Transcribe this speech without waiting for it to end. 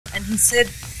he said,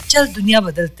 "Chal, dunya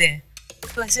badalte hain."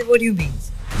 So I said, "What do you mean?"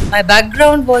 My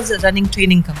background was running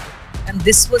training company, and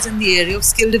this was in the area of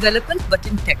skill development, but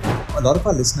in tech. A lot of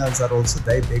our listeners are also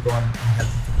very big on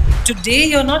health. Today,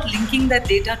 you're not linking that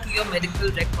data to your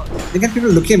medical record. They get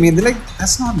people looking at me and they're like,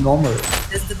 that's not normal.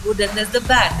 There's the good and there's the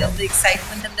bad. There's the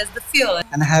excitement and there's the fear.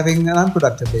 And having an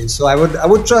unproductive day. So I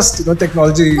would trust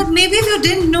technology. But maybe if you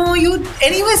didn't know, you'd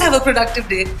anyways have a productive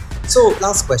day. So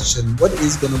last question, what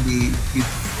is going to be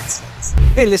next?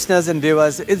 Hey listeners and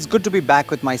viewers, it's good to be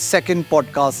back with my second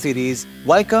podcast series.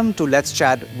 Welcome to Let's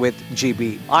Chat with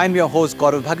GB. I'm your host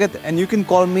Gaurav Bhagat and you can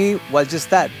call me, well, just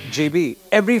that, GB.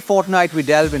 Every fortnight we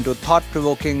delve into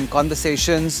thought-provoking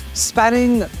conversations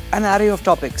spanning an array of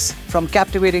topics, from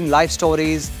captivating life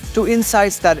stories to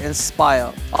insights that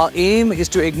inspire. Our aim is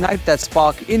to ignite that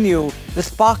spark in you, the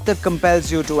spark that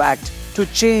compels you to act, to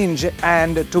change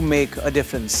and to make a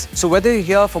difference. So whether you're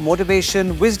here for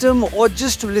motivation, wisdom, or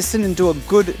just to listen into a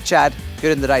good chat,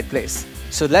 you're in the right place.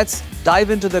 So let's dive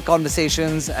into the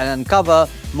conversations and uncover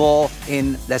more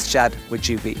in Let's Chat with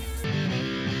GB.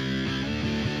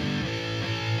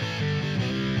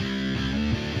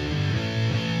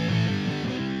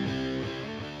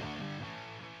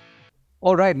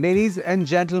 All right, ladies and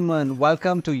gentlemen,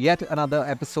 welcome to yet another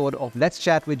episode of Let's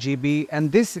Chat with GB.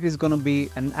 And this is going to be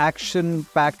an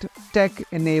action-packed,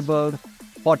 tech-enabled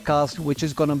podcast, which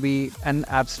is going to be an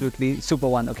absolutely super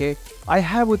one, okay? I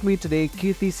have with me today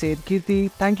Kirti Seth.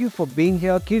 Kirti, thank you for being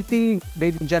here. Kirti,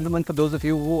 ladies and gentlemen, for those of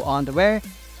you who aren't aware,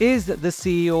 is the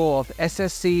CEO of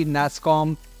SSC,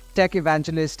 nasscom, tech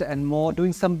evangelist, and more,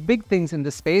 doing some big things in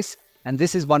this space. And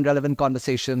this is one relevant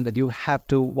conversation that you have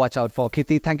to watch out for.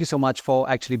 Kirti, thank you so much for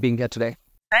actually being here today.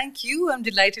 Thank you. I'm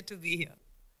delighted to be here.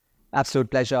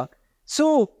 Absolute pleasure.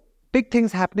 So, big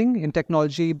things happening in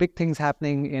technology, big things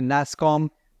happening in nasscom.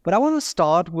 But I want to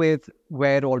start with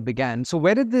where it all began. So,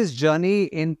 where did this journey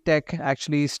in tech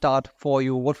actually start for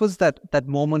you? What was that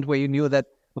moment where you knew that,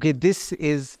 okay, this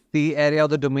is the area or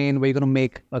the domain where you're going to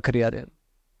make a career in?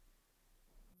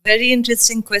 Very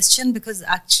interesting question, because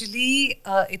actually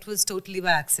it was totally by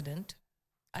accident.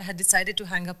 I had decided to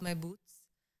hang up my boots.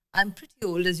 I'm pretty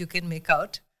old, as you can make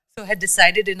out. So I had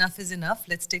decided enough is enough.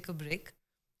 Let's take a break.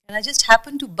 And I just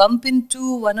happened to bump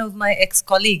into one of my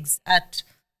ex-colleagues at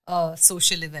a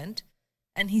social event.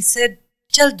 And he said,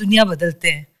 "Chal, dunya badalte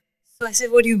hain." So I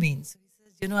said, "What do you mean?" So he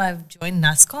says, I've joined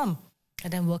nasscom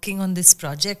and I'm working on this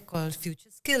project called Future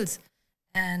Skills.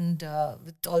 And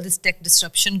with all this tech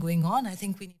disruption going on, I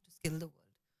think we need to skill the world.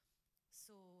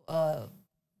 So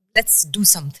let's do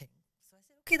something. So I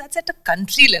said, okay, that's at a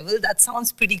country level. That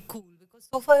sounds pretty cool, because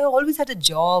so far I always had a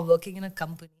job working in a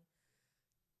company.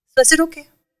 So I said, okay.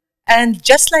 And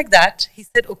just like that, he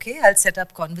said, okay, I'll set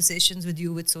up conversations with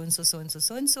you with so-and-so, so-and-so,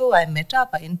 so-and-so. I met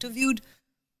up, I interviewed.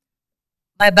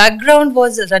 My background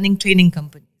was running training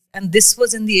companies. And this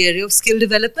was in the area of skill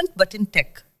development, but in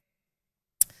tech.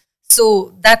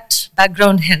 So that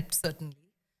background helped, certainly.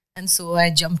 And so I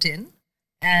jumped in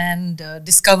and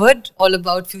discovered all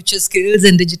about future skills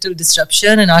and digital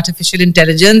disruption and artificial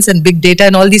intelligence and big data,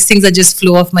 and all these things that just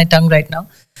flow off my tongue right now.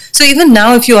 So even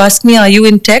now, if you ask me, are you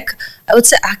in tech? I would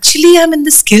say, actually, I'm in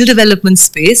the skill development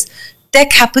space.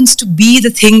 Tech happens to be the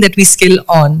thing that we skill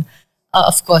on.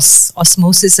 Of course,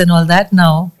 osmosis and all that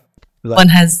now, one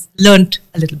has learnt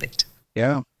a little bit.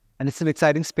 Yeah. And it's an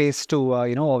exciting space to,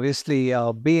 obviously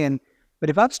be in.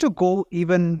 But if I was to go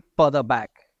even further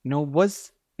back,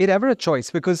 was it ever a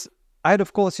choice? Because I had,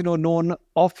 of course, known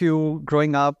of you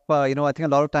growing up. I think a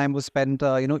lot of time was spent,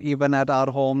 even at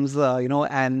our homes,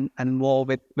 and more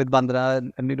with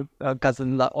Bandra and a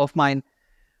cousin of mine.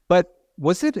 But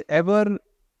was it ever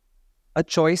a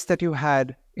choice that you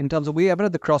had in terms of, were you ever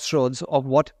at the crossroads of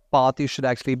what path you should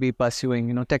actually be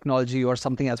pursuing, technology or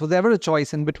something else? Was there ever a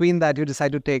choice in between that you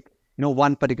decide to take,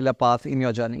 one particular path in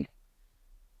your journey?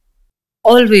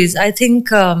 Always. I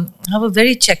think I have a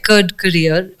very checkered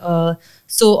career.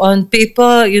 So on paper,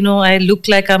 I look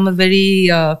like I'm a very,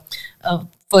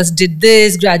 first did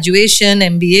this, graduation,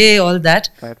 MBA, all that.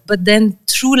 Right. But then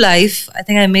through life, I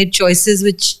think I made choices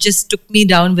which just took me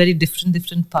down very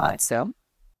different paths. Yeah.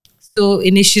 So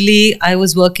initially, I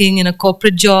was working in a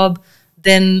corporate job.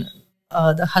 Then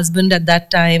the husband at that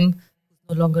time,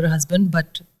 no longer a husband,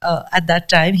 but at that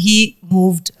time, he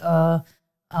moved to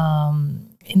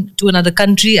another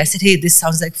country. I said, hey, this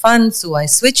sounds like fun. So I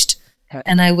switched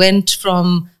and I went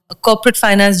from a corporate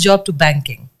finance job to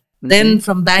banking. Mm-hmm. Then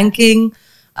from banking,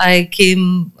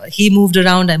 he moved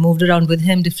around. I moved around with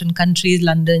him, different countries,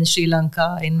 London, Sri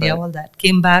Lanka, India, all that.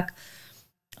 Came back.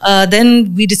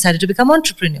 Then we decided to become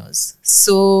entrepreneurs.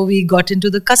 So we got into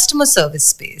the customer service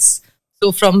space.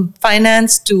 So from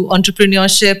finance to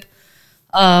entrepreneurship,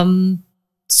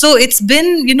 So it's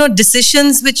been,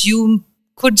 decisions which you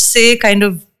could say kind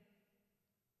of,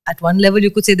 at one level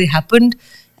you could say they happened.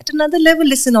 At another level,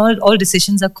 listen, all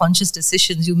decisions are conscious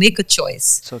decisions. You make a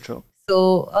choice. So true.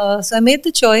 So I made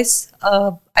the choice.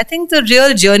 I think the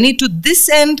real journey to this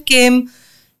end came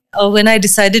when I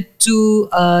decided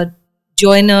to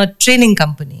join a training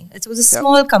company. It was a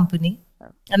small company,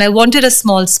 and I wanted a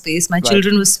small space. My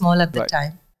children were small at the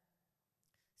time.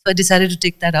 So I decided to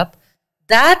take that up.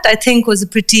 That, I think, was a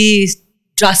pretty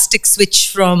drastic switch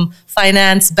from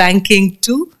finance, banking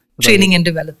to training and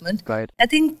development. I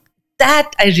think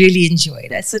that I really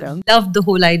enjoyed. I loved the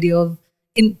whole idea of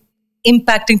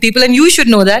impacting people. And you should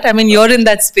know that. I mean, you're in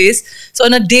that space. So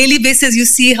on a daily basis, you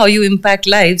see how you impact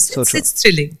lives. It's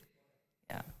thrilling.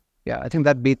 Yeah, I think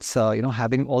that beats,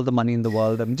 having all the money in the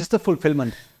world. I mean, just the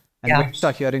fulfillment. And when you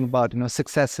start hearing about,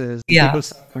 successes, people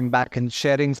start coming back and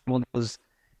sharing some of those,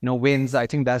 wins, I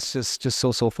think that's just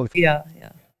so fulfilling.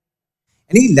 Yeah.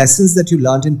 Any lessons that you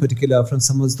learned in particular from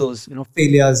some of those,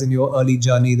 failures in your early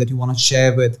journey that you want to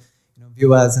share with,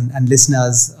 viewers and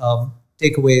listeners,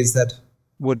 takeaways that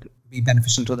would be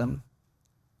beneficial to them?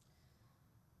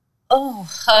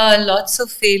 Lots of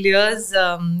failures,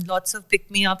 lots of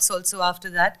pick-me-ups also after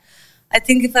that. I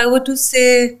think if I were to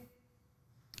say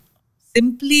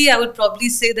simply, I would probably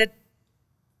say that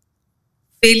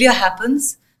failure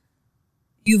happens.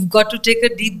 You've got to take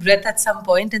a deep breath at some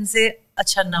point and say,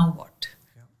 Acha, now what?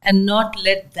 And not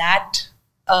let that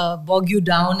bog you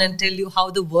down and tell you how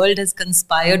the world has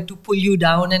conspired to pull you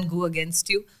down and go against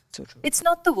you. So true. It's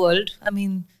not the world. I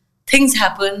mean, things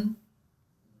happen.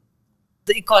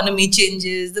 The economy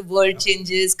changes, the world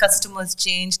changes, customers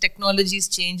change, technologies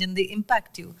change, and they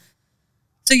impact you.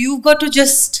 So you've got to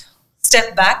just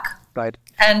step back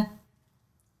and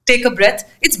take a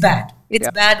breath. It's bad. It's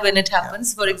bad when it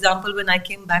happens. For example, when I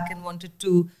came back and wanted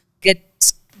to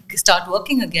start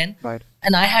working again,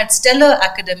 and I had stellar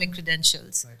academic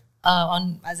credentials.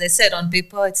 As I said, on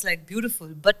paper, it's like beautiful.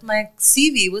 But my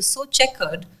CV was so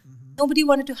checkered, nobody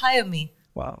wanted to hire me.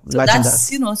 Wow. So that's,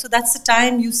 so that's the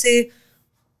time you say,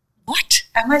 what?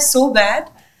 Am I so bad?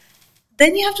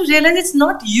 Then you have to realize it's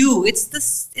not you. It's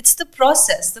the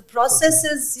process. The process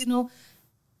is,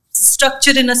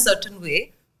 structured in a certain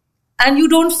way, and you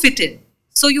don't fit in.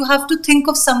 So you have to think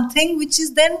of something which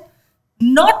is then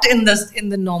not in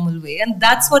the normal way. And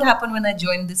that's what happened when I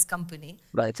joined this company.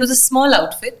 It was a small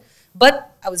outfit,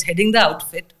 but I was heading the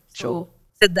outfit. So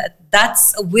said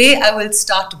that's a way I will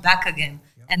start back again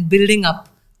and building up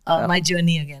my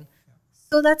journey again.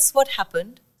 So that's what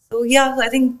happened. So I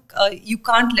think you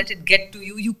can't let it get to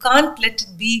you. You can't let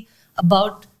it be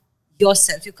about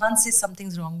yourself. You can't say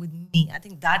something's wrong with me. I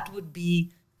think that would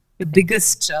be the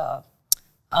biggest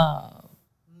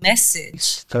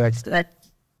message. That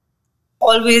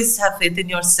always have faith in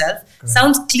yourself.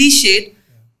 Sounds cliched,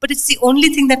 but it's the only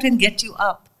thing that can get you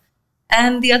up.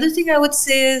 And the other thing I would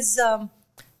say is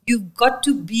you've got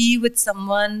to be with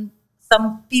some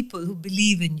people who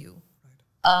believe in you.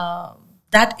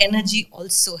 That energy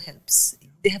also helps.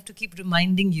 They have to keep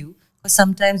reminding you, because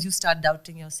sometimes you start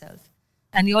doubting yourself.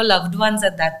 And your loved ones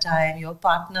at that time, your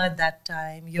partner at that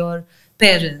time, your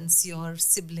parents, your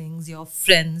siblings, your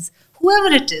friends,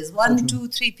 whoever it is, 1, 2,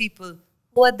 3 people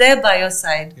who are there by your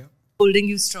side, holding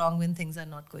you strong when things are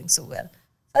not going so well.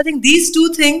 So I think these two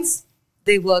things,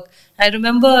 they work. I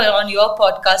remember on your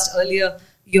podcast earlier,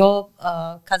 your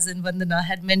cousin Vandana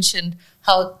had mentioned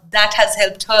how that has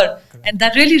helped her. And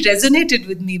that really resonated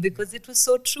with me because it was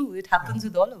so true. It happens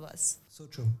with all of us. So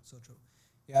true.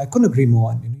 Yeah, I couldn't agree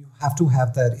more. You have to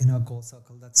have that inner core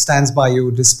circle that stands by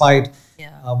you despite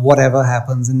whatever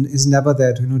happens and is never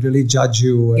there to really judge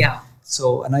you.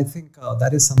 So, and I think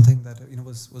that is something that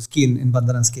was key in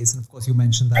Vandana's case, and of course you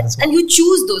mentioned that as well. And you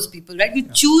choose those people, right? You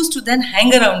choose to then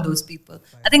hang around those people.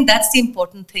 I think that's the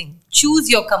important thing. Choose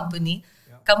your company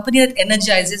that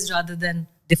energizes rather than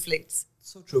deflates.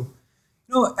 So true.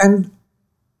 And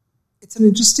it's an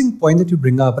interesting point that you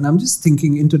bring up, and I'm just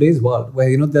thinking in today's world where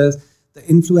the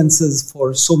influences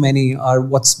for so many are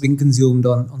what's being consumed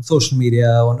on social media,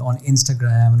 on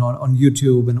Instagram and on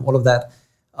YouTube and all of that.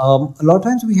 A lot of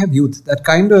times we have youth that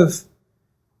kind of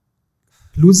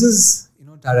loses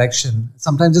direction.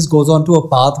 Sometimes just goes on to a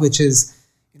path which is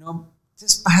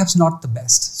just perhaps not the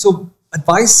best. So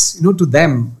advice to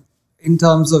them in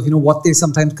terms of what they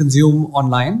sometimes consume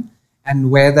online and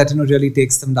where that really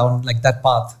takes them down like that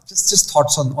path. Just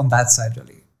thoughts on that side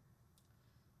really.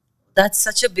 That's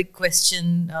such a big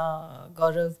question,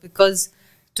 Gaurav, because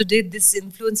today this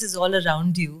influence is all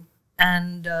around you,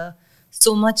 and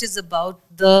so much is about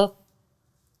the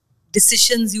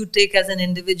decisions you take as an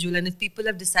individual. And if people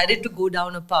have decided to go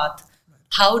down a path,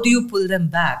 how do you pull them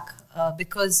back?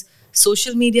 Because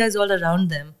social media is all around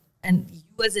them, and you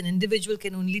as an individual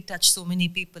can only touch so many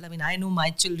people. I mean, I know my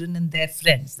children and their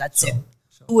friends. That's it.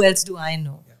 Sure. Who else do I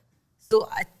know? Yeah. So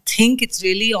I think it's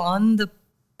really on the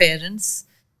parents,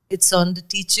 it's on the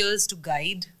teachers to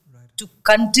guide, to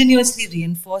continuously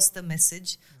reinforce the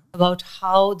message about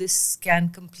how this can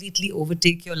completely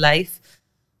overtake your life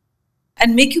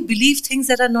and make you believe things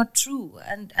that are not true.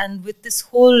 And with this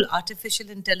whole artificial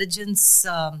intelligence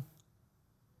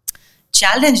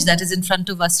challenge that is in front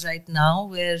of us right now,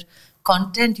 where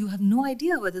content, you have no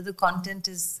idea whether the content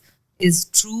is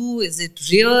true, is it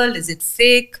real, is it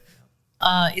fake,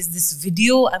 is this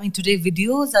video? I mean, today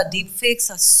videos, deep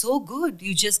fakes are so good.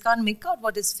 You just can't make out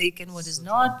what is fake and what is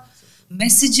not.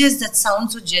 Messages that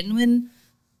sound so genuine.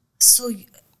 So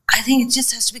I think it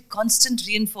just has to be constant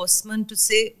reinforcement to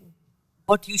say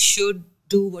what you should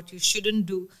do, what you shouldn't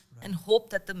do, and hope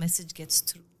that the message gets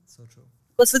through. So true.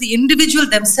 Because for the individual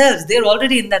themselves, they're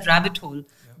already in that rabbit hole.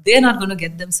 Yeah. They're not going to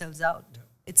get themselves out. Yeah.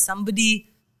 It's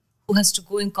somebody who has to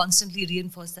go and constantly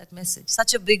reinforce that message.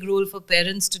 Such a big role for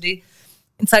parents today.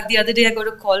 In fact, the other day I got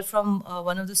a call from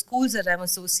one of the schools that I'm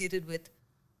associated with,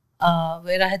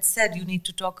 where I had said, you need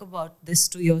to talk about this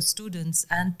to your students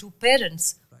and to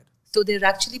parents. Right. So they're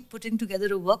actually putting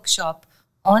together a workshop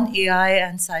on AI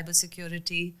and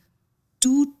cybersecurity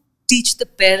to teach the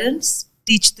parents,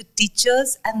 teach the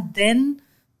teachers, and then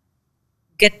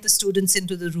get the students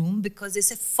into the room, because they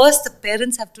say first the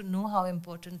parents have to know how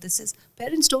important this is.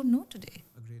 Parents don't know today.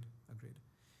 Agreed.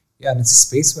 Yeah, and it's a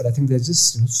space where I think there's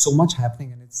just so much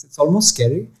happening, and it's almost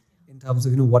scary in terms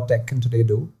of what tech can today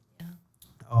do.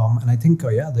 Yeah. And I think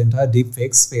the entire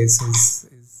deepfake space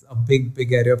is a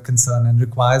big area of concern and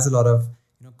requires a lot of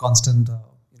constant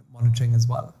monitoring as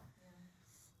well.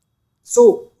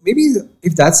 So maybe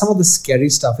if that's some of the scary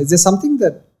stuff, is there something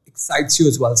that excites you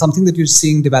as well? Something that you're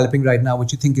seeing developing right now,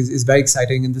 which you think is very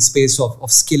exciting in the space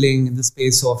of skilling, in the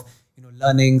space of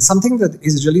learning, something that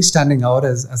is really standing out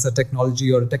as a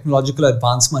technology or a technological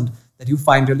advancement that you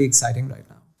find really exciting right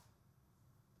now?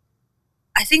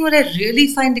 I think what I really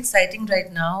find exciting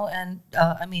right now, and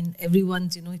I mean,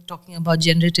 everyone's talking about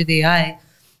generative AI,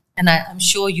 and I'm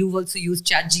sure you've also used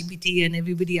ChatGPT, and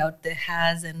everybody out there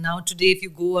has. And now today, if you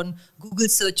go on Google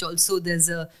search, also there's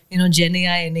a Gen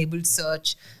AI enabled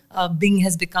search. Bing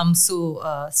has become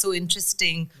so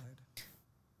interesting. Right.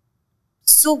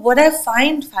 So what I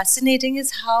find fascinating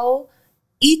is how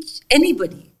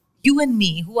anybody, you and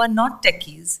me, who are not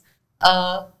techies,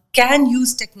 can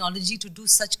use technology to do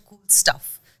such cool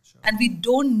stuff. Sure. And we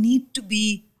don't need to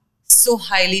be so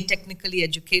highly technically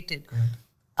educated.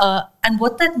 And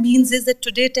what that means is that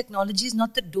today technology is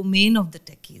not the domain of the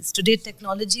techies. Today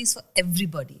technology is for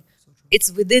everybody.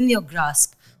 It's within your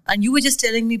grasp. And you were just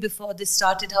telling me before this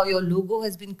started how your logo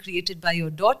has been created by your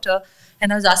daughter.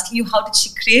 And I was asking you, how did she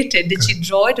create it? Did she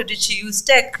draw it or did she use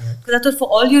tech? Because I thought, for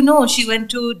all you know, she went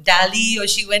to DALL-E or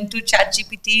she went to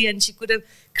ChatGPT and she could have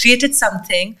created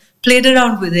something, played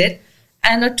around with it.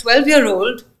 And a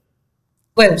 12-year-old,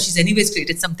 well, she's anyways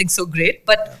created something so great,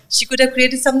 but she could have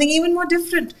created something even more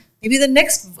different. Maybe the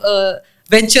next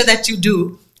venture that you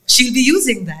do, she'll be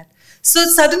using that. So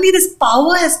suddenly this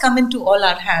power has come into all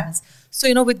our hands.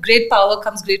 So, with great power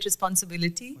comes great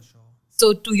responsibility. For sure.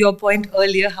 So to your point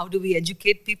earlier, how do we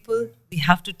educate people? We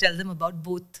have to tell them about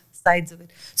both sides of it.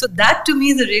 So that to me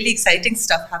is a really exciting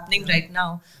stuff happening right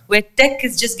now, where tech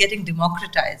is just getting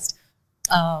democratized.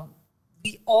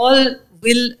 We all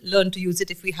will learn to use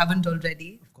it if we haven't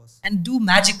already, of course, and do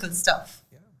magical stuff.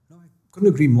 Yeah, no, I couldn't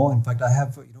agree more. In fact, I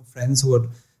have friends who are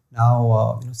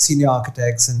now senior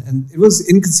architects, and it was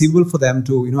inconceivable for them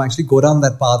to actually go down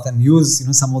that path and use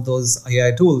some of those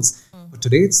AI tools. But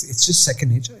today it's just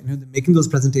second nature. They're making those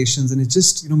presentations, and it's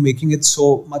just making it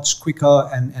so much quicker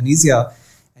and easier.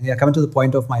 And coming to the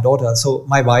point of my daughter, so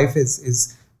my wife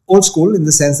is old school in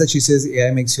the sense that she says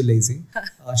AI makes you lazy.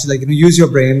 She's like, use your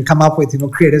brain, come up with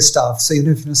creative stuff. So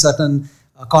if certain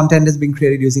content is being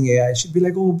created using AI, she'd be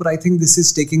like, oh, but I think this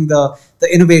is taking the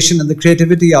innovation and the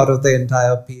creativity out of the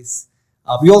entire piece.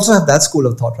 We also have that school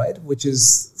of thought, right? Which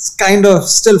is kind of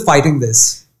still fighting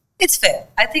this. It's fair.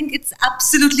 I think it's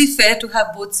absolutely fair to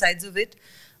have both sides of it.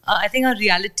 I think our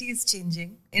reality is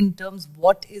changing in terms of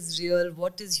what is real,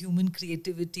 what is human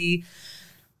creativity.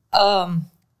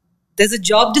 There's a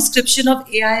job description of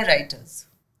AI writers.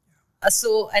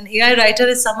 So an AI writer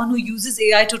is someone who uses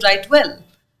AI to write well.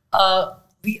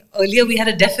 Earlier we had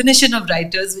a definition of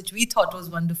writers, which we thought was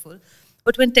wonderful.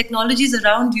 But when technology is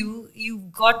around you,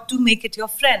 you've got to make it your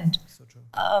friend. So true.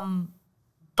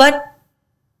 But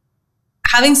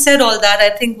having said all that,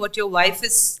 I think what your wife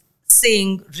is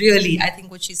saying, really, I think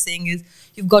what she's saying is,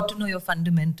 you've got to know your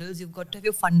fundamentals, you've got to have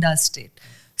your fundas straight.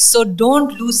 So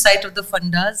don't lose sight of the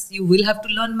fundas. You will have to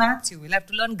learn maths, you will have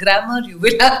to learn grammar, you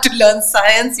will have to learn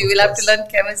science, you will have to learn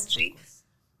chemistry.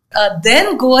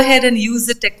 Then go ahead and use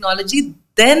the technology,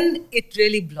 then it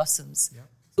really blossoms. Yeah.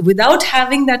 So without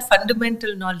having that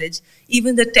fundamental knowledge,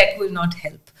 even the tech will not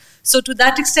help. So to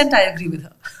that extent, I agree with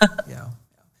her. Yeah.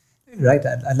 Right.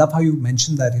 I love how you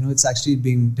mentioned that, it's actually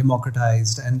being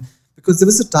democratized. And because there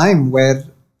was a time where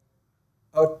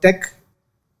a tech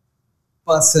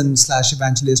person /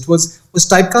 evangelist was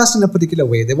typecast in a particular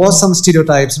way. There was some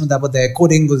stereotypes, that were there.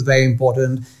 Coding was very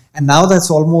important. And now that's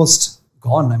almost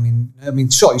gone. I mean,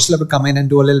 sure, you still have to come in and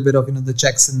do a little bit of, the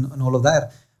checks and all of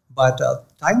that. But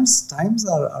times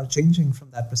are changing from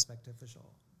that perspective for sure.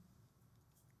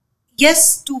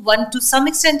 Yes, to some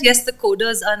extent, yes, the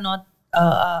coders are not,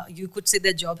 you could say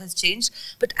their job has changed,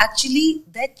 but actually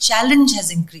their challenge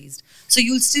has increased. So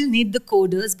you'll still need the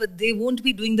coders, but they won't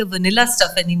be doing the vanilla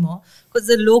stuff anymore, because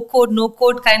the low code, no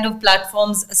code kind of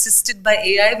platforms assisted by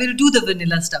AI will do the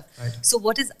vanilla stuff. Right. So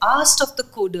what is asked of the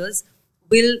coders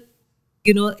will,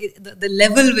 the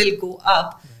level will go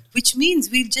up, right, which means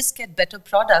we'll just get better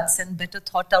products and better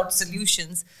thought out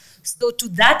solutions. So to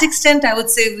that extent, I would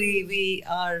say we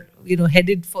are,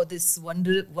 headed for this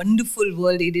wonderful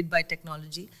world aided by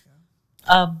technology.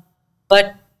 Yeah.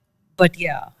 But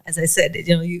yeah, as I said,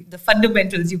 the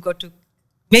fundamentals, you've got to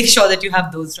make sure that you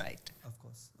have those right. Of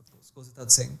course, goes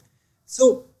without saying.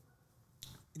 So,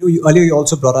 earlier you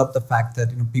also brought up the fact that,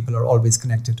 people are always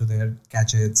connected to their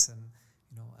gadgets and,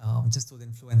 just those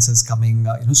influencers coming,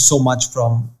 so much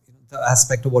from the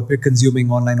aspect of what we're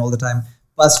consuming online all the time.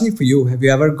 Personally, for you, have you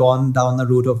ever gone down the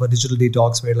route of a digital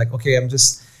detox where like, okay, I'm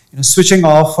just switching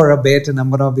off for a bit and I'm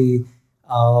going to be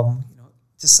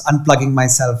just unplugging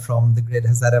myself from the grid?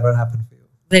 Has that ever happened for you?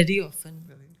 Very often.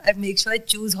 Really? I make sure I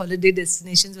choose holiday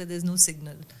destinations where there's no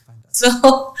signal.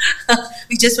 So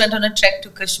we just went on a trek to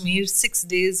Kashmir, 6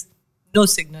 days, no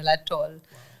signal at all.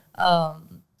 Wow.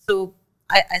 So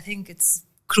I think it's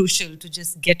crucial to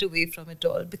just get away from it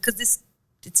all, because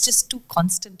it's just too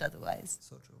constant otherwise.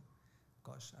 So true.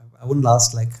 Gosh, I wouldn't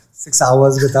last like 6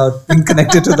 hours without being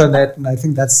connected to the net. And I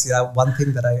think that's one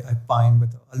thing that I find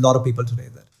with a lot of people today.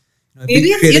 That maybe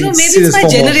it's my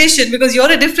generation, because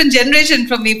you're a different generation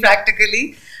from me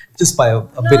practically. Just by a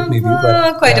bit maybe.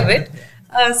 But, quite a bit.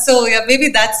 So maybe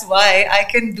that's why I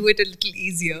can do it a little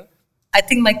easier. I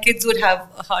think my kids would have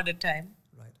a harder time.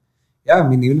 Yeah,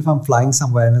 even if I'm flying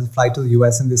somewhere and there's a flight to the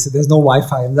US and they say there's no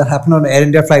Wi-Fi, and that happened on Air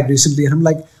India flight recently, and I'm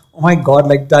like, oh my God,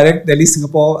 like direct Delhi,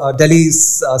 Singapore, Delhi,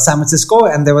 San Francisco,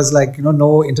 and there was like,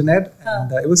 no internet,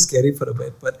 and it was scary for a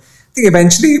bit. But I think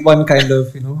eventually one kind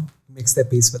of, makes their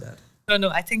peace with that.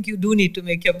 No, I think you do need to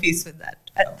make your peace with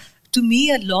that. To me,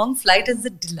 a long flight is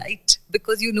a delight,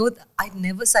 because I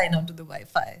never sign on to the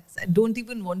Wi-Fi. I don't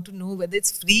even want to know whether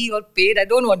it's free or paid. I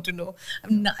don't want to know.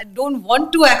 I don't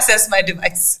want to access my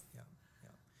device.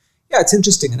 Yeah, it's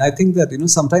interesting. And I think that,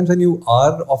 sometimes when you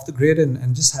are off the grid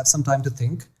and just have some time to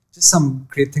think, just some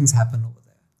great things happen over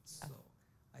there. So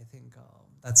I think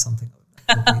that's something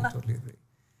I would totally agree.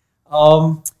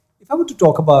 If I were to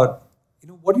talk about,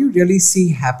 what do you really see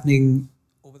happening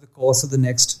over the course of the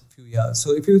next few years?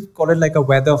 So if you call it like a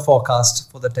weather forecast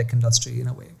for the tech industry in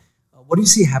a way, what do you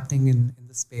see happening in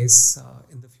the space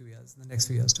in the next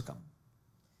few years to come?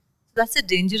 That's a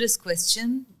dangerous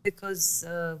question, because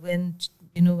when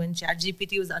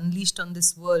ChatGPT was unleashed on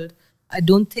this world, I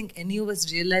don't think any of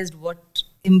us realized what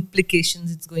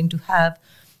implications it's going to have.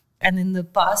 And in the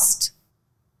past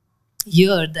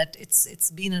year that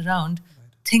it's been around, right,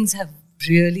 things have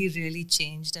really, really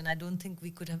changed. And I don't think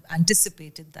we could have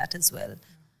anticipated that as well.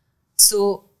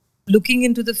 So looking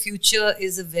into the future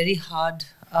is a very hard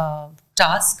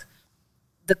task.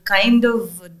 The kind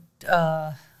of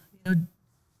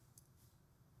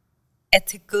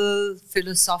ethical,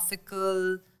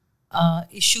 philosophical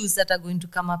issues that are going to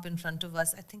come up in front of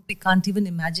us, I think we can't even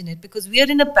imagine it, because we are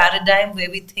in a paradigm where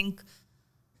we think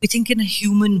in a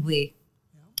human way.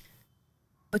 Yeah.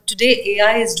 But today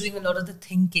AI is doing a lot of the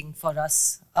thinking for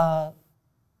us.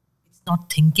 It's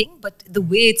not thinking, but the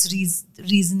way it's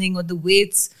reasoning, or the way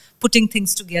it's putting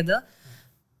things together.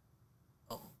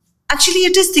 Actually,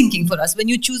 it is thinking for us. When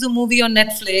you choose a movie on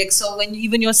Netflix, or when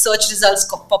even your search results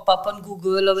pop up on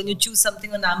Google, or when you choose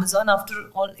something on Amazon, after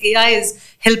all, AI is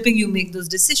helping you make those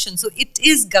decisions. So it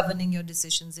is governing your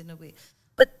decisions in a way.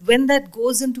 But when that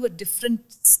goes into a different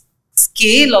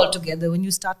scale altogether, when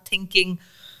you start thinking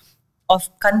of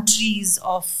countries,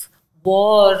 of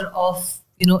war, of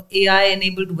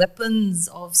AI-enabled weapons,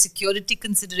 of security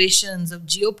considerations, of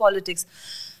geopolitics,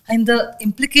 and the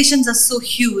implications are so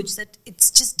huge that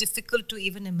it's just difficult to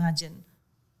even imagine.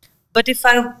 But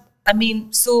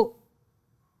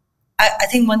I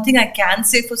think one thing I can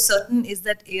say for certain is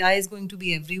that AI is going to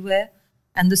be everywhere.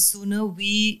 And the sooner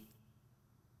we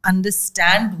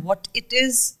understand what it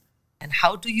is and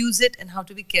how to use it and how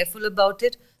to be careful about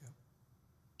it,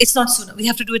 it's not sooner. We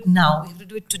have to do it now. We have to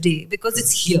do it today because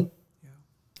it's here.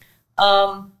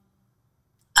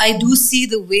 I do see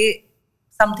the way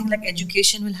something like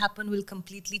education will happen will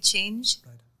completely change.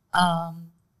 The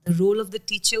role of the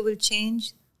teacher will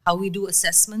change. How we do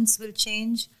assessments will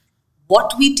change.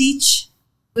 What we teach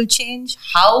will change.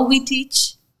 How we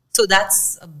teach. So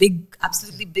that's a big,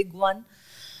 absolutely big one.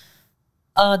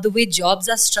 The way jobs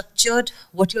are structured,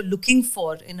 what you're looking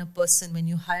for in a person when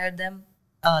you hire them,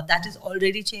 that is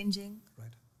already changing.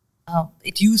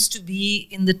 It used to be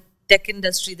in the tech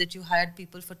industry that you hired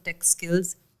people for tech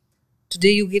skills.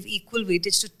 Today you give equal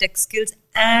weightage to tech skills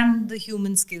and the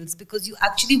human skills because you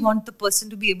actually want the person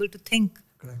to be able to think.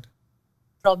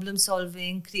 Problem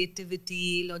solving,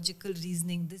 creativity, logical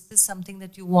reasoning. This is something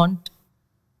that you want.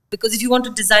 Because if you want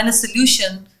to design a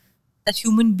solution, that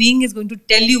human being is going to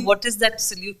tell you what is that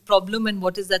problem and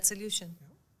what is that solution.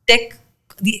 Tech,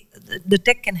 the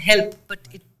tech can help, but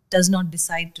it does not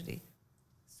decide today.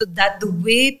 So that the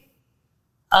way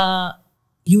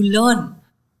you learn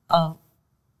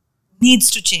needs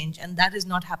to change, and that is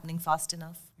not happening fast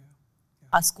enough.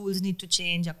 Our schools need to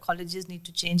change, our colleges need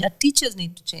to change, our teachers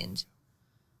need to change.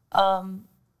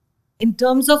 In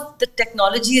terms of the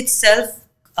technology itself,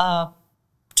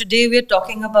 today we're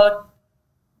talking about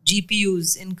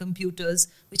GPUs in computers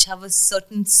which have a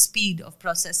certain speed of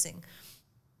processing.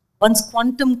 Once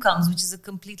quantum comes, which is a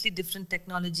completely different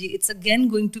technology, it's again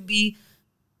going to be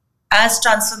as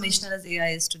transformational as AI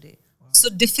is today. So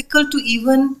difficult to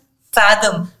even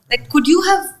fathom. Like, could you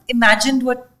have imagined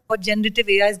what generative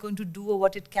AI is going to do or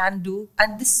what it can do?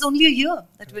 And this is only a year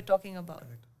that we're talking about.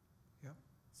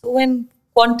 So when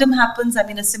quantum happens,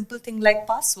 a simple thing like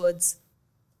passwords.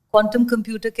 Quantum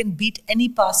computer can beat any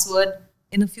password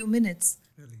in a few minutes.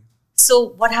 So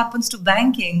what happens to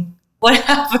banking? What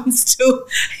happens to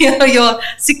your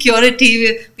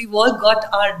security? We've all got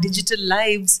our digital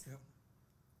lives.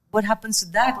 What happens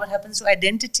to that? What happens to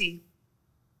identity?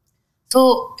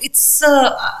 So it's,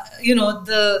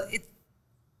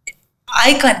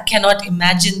 I cannot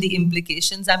imagine the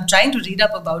implications. I'm trying to read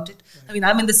up about it.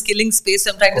 I'm in the skilling space,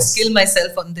 so I'm trying to skill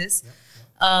myself on this.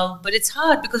 But it's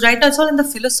hard because right now it's all in the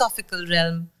philosophical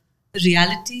realm. The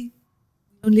reality,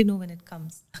 we only know when it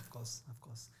comes. Of course.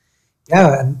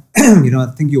 Yeah, and I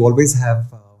think you always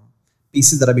have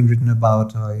pieces that are being written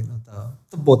about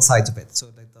the both sides of it. So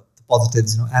like the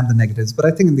positives, and the negatives. But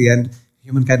I think in the end,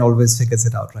 humankind always figures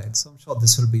it out, right? So I'm sure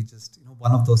this will be just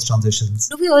one of those transitions.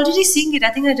 No, we're already seeing it.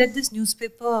 I think I read this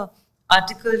newspaper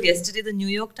article yesterday. The New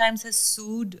York Times has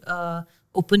sued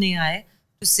OpenAI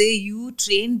to say you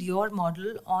trained your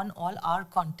model on all our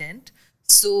content,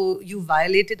 so you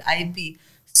violated IP.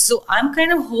 So I'm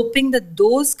kind of hoping that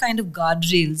those kind of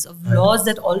guardrails of laws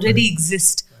that already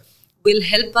exist will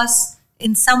help us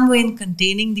in some way in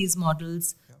containing these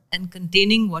models and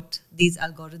containing what these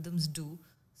algorithms do.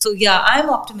 So yeah, I'm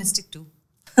optimistic too.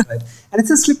 Right. And it's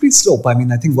a slippery slope. I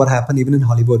think what happened even in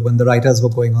Hollywood when the writers were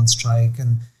going on strike,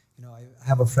 and I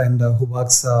have a friend who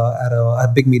works at a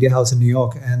big media house in New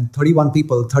York, and 31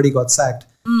 people, 30 got sacked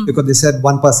because they said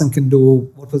one person can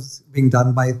do what was being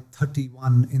done by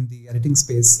 31 in the editing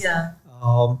space.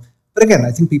 But again,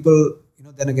 I think people,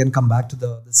 then again come back to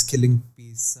the skilling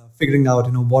piece, figuring out,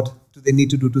 what do they need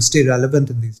to do to stay relevant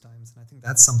in these times. And I think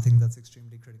that's something that's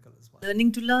extremely critical as well.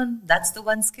 Learning to learn, that's the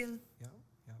one skill.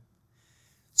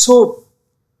 So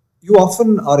you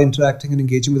often are interacting and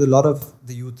engaging with a lot of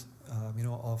the youth,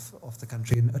 of the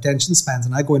country, and attention spans.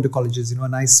 And I go into colleges,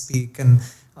 and I speak, and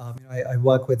I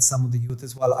work with some of the youth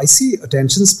as well. I see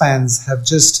attention spans have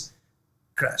just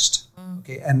crashed.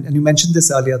 Okay, and you mentioned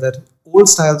this earlier that old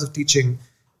styles of teaching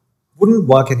wouldn't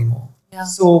work anymore.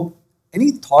 So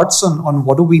any thoughts on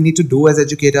what do we need to do as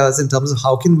educators in terms of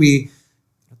how can we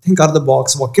think out of the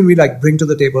box? What can we bring to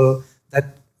the table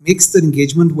that makes the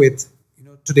engagement with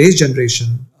today's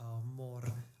generation more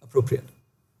appropriate?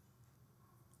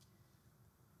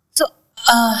 So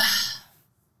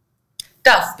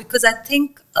tough, because I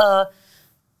think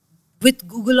with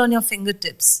Google on your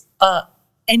fingertips,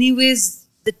 anyways,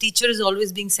 the teacher is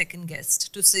always being second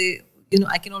guessed to say,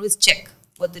 I can always check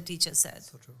what the teacher said.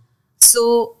 So true.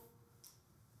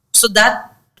 So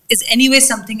that is anyway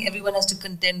something everyone has to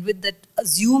contend with, that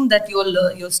assume that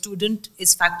your student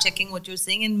is fact checking what you're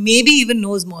saying and maybe even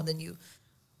knows more than you.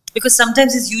 Because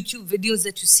sometimes these YouTube videos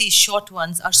that you see, short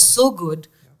ones, are so good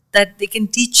that they can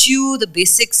teach you the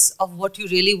basics of what you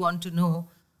really want to know.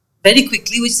 very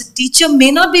quickly, which the teacher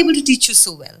may not be able to teach you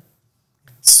so well.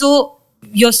 So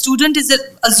your student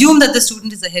assume that the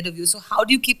student is ahead of you. So how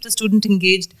do you keep the student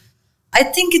engaged? I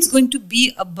think it's going to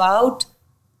be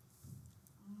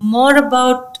more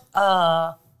about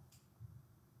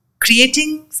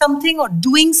creating something or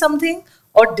doing something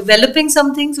or developing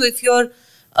something. So if you're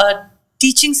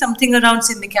teaching something around,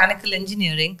 say, mechanical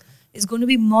engineering, it's going to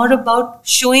be more about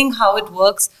showing how it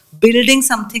works, building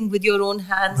something with your own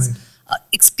hands,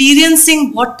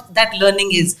 experiencing what that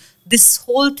learning is. This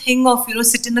whole thing of,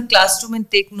 sit in a classroom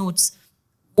and take notes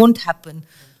won't happen.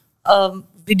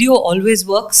 Video always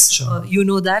works. Sure. You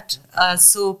know that.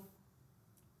 So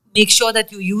make sure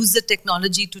that you use the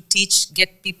technology to teach,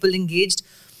 get people engaged.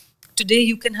 Today,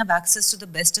 you can have access to the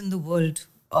best in the world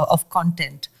of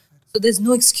content. So there's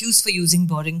no excuse for using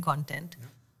boring content. Yeah.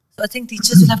 So I think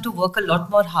teachers will have to work a lot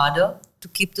more harder to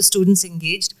keep the students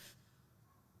engaged.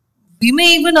 We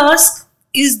may even ask,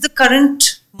 is the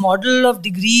current model of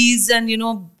degrees and,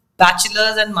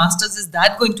 bachelors and masters, is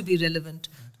that going to be relevant?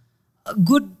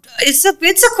 It's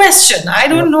a question. I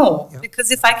don't know. Yeah. Because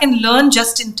if I can learn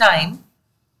just in time,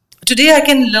 today I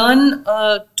can learn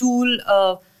a tool,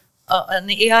 an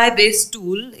AI-based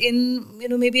tool in,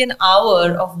 maybe an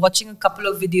hour of watching a couple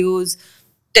of videos,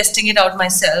 testing it out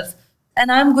myself, and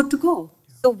I'm good to go.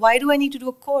 So why do I need to do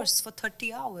a course for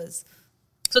 30 hours?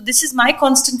 So this is my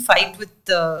constant fight with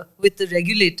the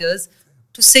regulators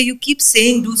to say, you keep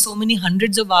saying do so many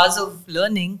hundreds of hours of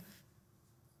learning.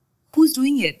 Who's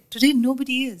doing it? Today,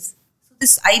 nobody is. So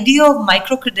this idea of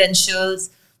micro-credentials,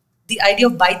 the idea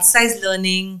of bite-sized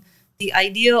learning, the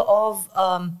idea of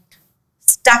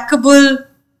stackable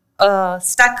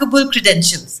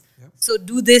credentials. Yep. So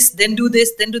do this, then do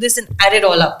this, then do this, and add it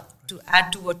all up to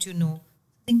add to what you know.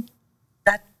 I think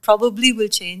that probably will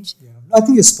change. Yeah. I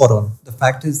think you're spot on. The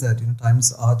fact is that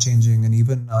times are changing, and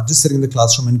even just sitting in the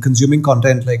classroom and consuming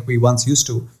content like we once used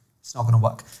to, it's not going to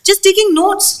work. Just taking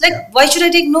notes. Why should I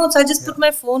take notes? I just put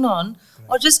my phone on,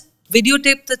 or just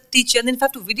videotape the teacher. And then if I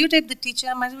have to videotape the teacher,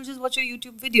 I might as well just watch a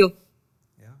YouTube video.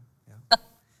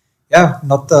 Yeah,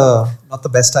 not the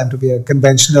best time to be a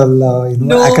conventional,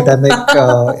 academic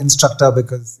instructor,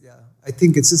 because I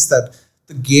think it's just that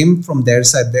the game from their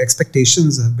side, the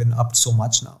expectations have been upped so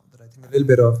much now that I think a little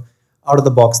bit of out of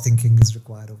the box thinking is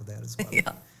required over there as well.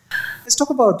 Yeah. Let's talk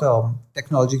about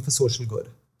technology for social good.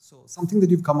 So something that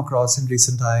you've come across in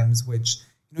recent times, which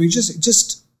you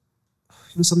just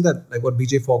something that, like what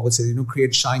BJ Fogg would say,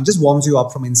 create shine, just warms you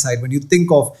up from inside when you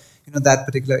think of that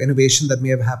particular innovation that may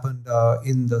have happened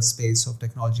in the space of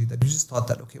technology, that you just thought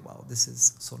that, okay, wow, this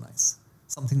is so nice.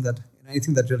 Something that,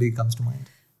 anything that really comes to mind.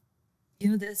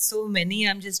 There's so many.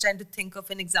 I'm just trying to think of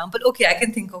an example. Okay, I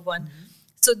can think of one. Mm-hmm.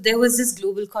 So there was this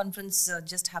global conference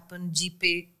just happened,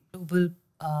 GPay, Global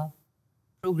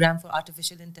Program for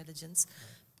Artificial Intelligence,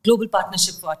 Global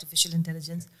Partnership for Artificial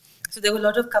Intelligence. So there were a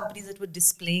lot of companies that were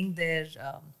displaying their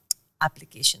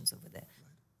applications over there.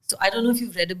 So I don't know if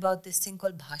you've read about this thing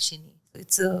called Bhashini.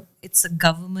 It's a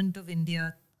government of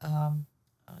India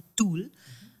tool,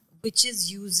 which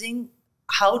is using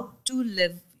how to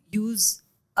use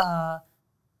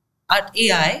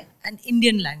AI and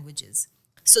Indian languages.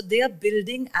 So they are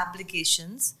building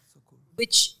applications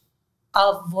which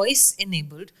are voice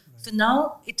enabled. So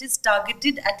now it is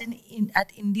targeted at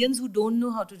Indians who don't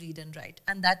know how to read and write,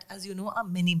 and that, as you know, are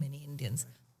many Indians.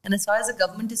 And as far as the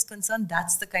government is concerned,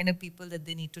 that's the kind of people that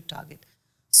they need to target.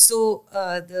 So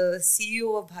the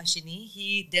CEO of Bhashini,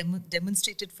 he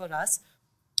demonstrated for us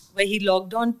where he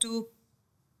logged on to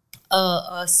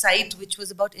a site which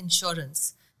was about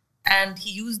insurance. And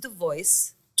he used the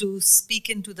voice to speak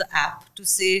into the app to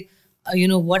say,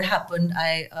 what happened?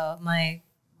 My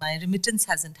remittance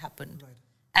hasn't happened. Right.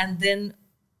 And then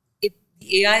the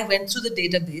AI went through the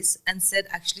database and said,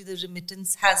 actually, the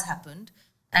remittance has happened.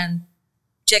 And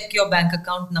check your bank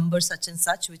account number such and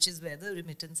such, which is where the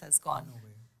remittance has gone. No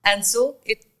way. And so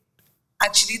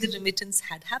the remittance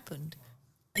had happened.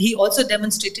 He also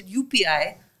demonstrated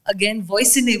UPI, again,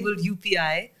 voice-enabled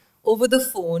UPI over the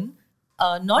phone,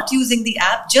 not using the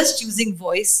app, just using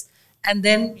voice. And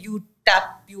then you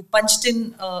punched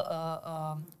in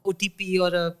OTP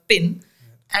or a PIN. Yeah.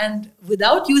 And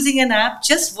without using an app,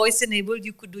 just voice-enabled,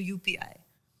 you could do UPI.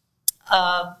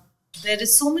 There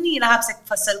is so many apps like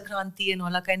Fasal Kranti and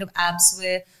all that kind of apps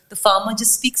where the farmer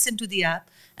just speaks into the app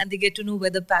and they get to know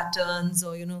weather patterns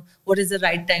or, what is the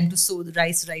right time to sow the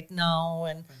rice right now,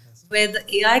 and where the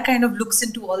AI kind of looks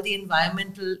into all the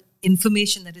environmental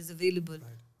information that is available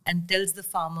and tells the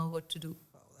farmer what to do.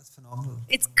 Wow, that's phenomenal.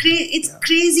 It's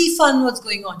crazy fun what's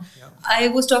going on. Yeah. I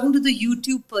was talking to the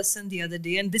YouTube person the other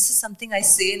day, and this is something I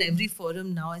say in every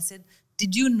forum now. I said,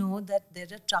 Did you know that there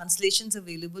are translations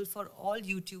available for all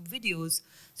YouTube videos?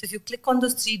 So if you click on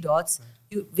those three dots,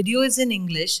 video is in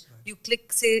English, you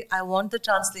click, say, I want the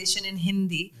translation in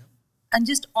Hindi, and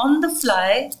just on the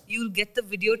fly, you'll get the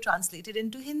video translated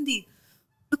into Hindi.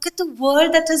 Look at the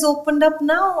world that has opened up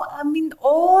now. I mean,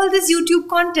 all this YouTube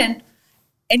content,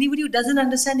 anybody who doesn't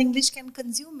understand English can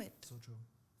consume it. So true.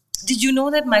 Did you know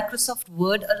that Microsoft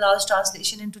Word allows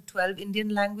translation into 12 Indian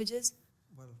languages?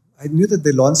 I knew that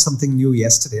they launched something new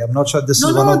yesterday. I'm not sure this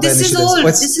is one of the this initiatives. is old.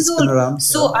 It's This is been old. around.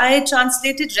 So I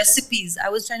translated recipes. I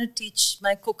was trying to teach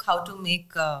my cook how to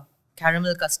make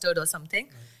caramel custard or something,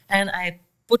 and I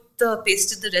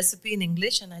pasted the recipe in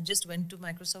English, and I just went to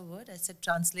Microsoft Word. I said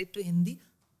translate to Hindi.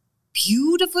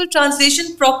 Beautiful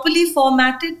translation, properly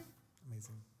formatted.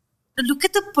 Amazing. Now look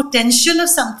at the potential of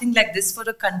something like this for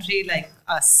a country like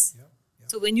us.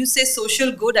 So when you say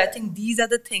social good, I think these are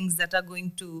the things that are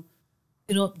going to,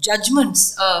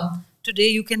 judgments. Today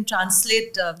you can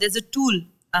translate, there's a tool,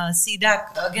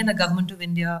 CDAC, again a Government of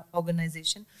India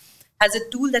organization, has a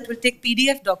tool that will take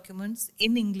PDF documents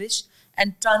in English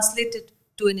and translate it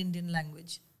to an Indian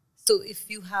language. So if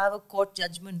you have a court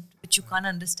judgment which you can't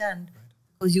understand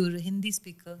because you're a Hindi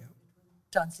speaker,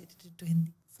 translate it to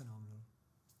Hindi. Phenomenal.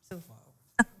 So,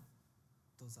 wow.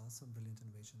 Those are some brilliant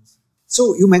innovations.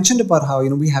 So you mentioned about how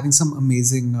we're having some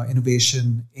amazing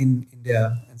innovation in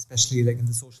India, and especially like in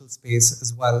the social space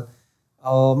as well.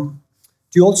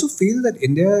 Do you also feel that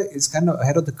India is kind of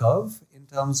ahead of the curve in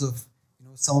terms of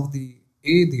some of the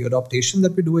adaptation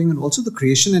that we're doing, and also the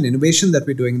creation and innovation that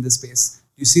we're doing in this space?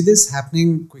 Do you see this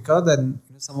happening quicker than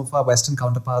some of our Western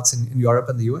counterparts in Europe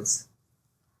and the US?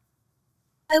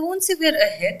 I won't say we're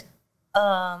ahead.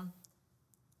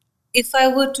 If I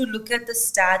were to look at the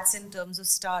stats in terms of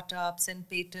startups and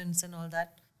patents and all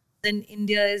that, then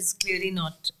India is clearly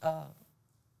not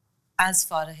as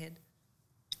far ahead.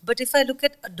 But if I look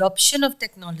at adoption of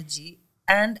technology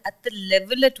and at the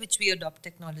level at which we adopt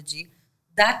technology,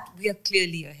 that we are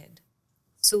clearly ahead.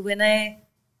 So when I,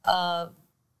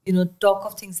 talk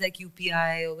of things like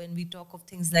UPI, or when we talk of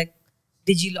things like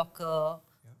DigiLocker,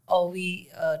 or we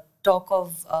talk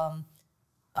of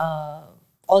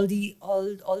all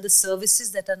the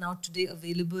services that are now today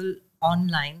available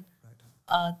online,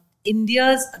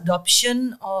 India's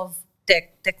adoption of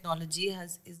technology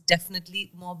is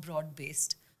definitely more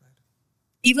broad-based.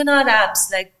 Even our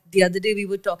apps, like the other day we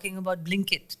were talking about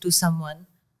Blinkit to someone,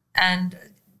 and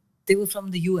they were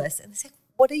from the US, and they said,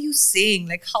 what are you saying?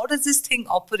 Like, how does this thing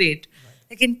operate?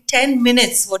 Like in 10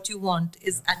 minutes, what you want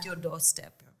is at your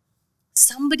doorstep.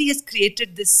 Somebody has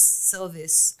created this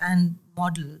service and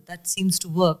model that seems to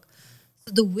work.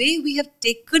 So the way we have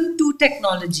taken to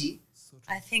technology,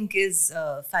 I think, is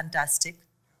fantastic.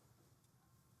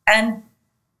 And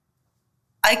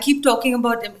I keep talking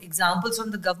about examples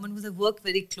from the government because I work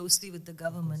very closely with the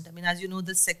government. I mean, as you know,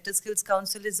 the Sector Skills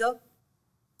Council is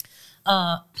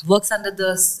works under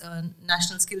the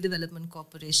National Skill Development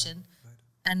Corporation.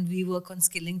 And we work on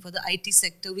skilling for the IT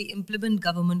sector. We implement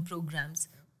government programs.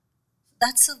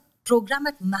 That's a program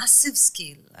at massive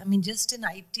scale. I mean, just in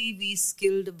IT, we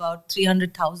skilled about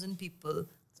 300,000 people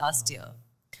last year.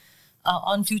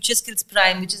 On Future Skills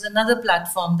Prime, which is another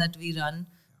platform that we run,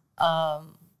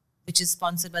 which is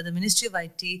sponsored by the Ministry of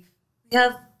IT, we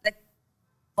have like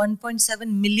 1.7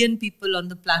 million people on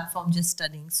the platform just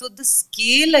studying. So the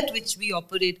scale at which we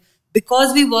operate,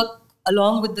 because we work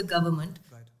along with the government,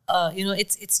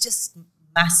 it's just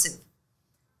massive.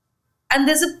 And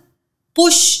there's a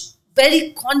push,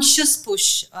 very conscious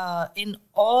push in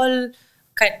all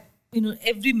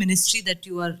every ministry that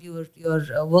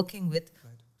you're working with,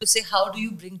 to say, how do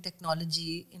you bring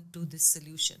technology into this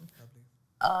solution?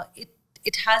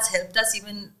 It has helped us,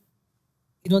 even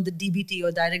the DBT,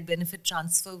 or direct benefit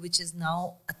transfer, which is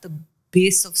now at the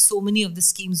base of so many of the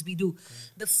schemes we do.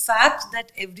 The fact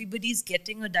that everybody is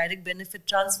getting a direct benefit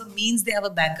transfer means they have a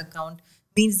bank account,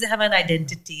 means they have an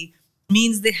identity,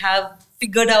 means they have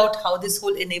figured out how this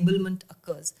whole enablement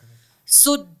occurs.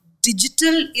 So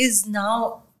digital is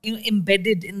now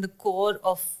embedded in the core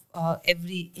of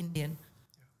every Indian.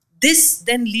 This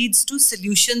then leads to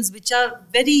solutions which are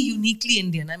very uniquely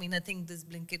Indian. I mean, I think this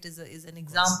Blinkit is an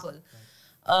example.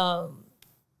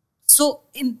 So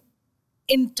in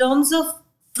terms of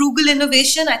frugal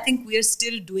innovation, I think we are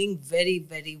still doing very,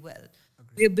 very well.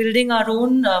 We are building our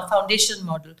own foundation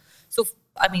model. So,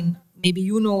 I mean, maybe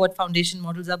you know what foundation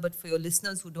models are, but for your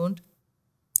listeners who don't.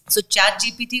 So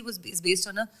ChatGPT is based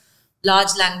on a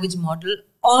large language model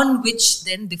on which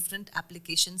then different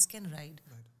applications can ride.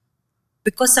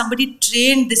 Because somebody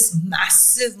trained this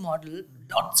massive model,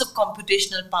 lots of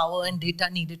computational power and data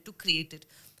needed to create it.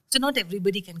 So not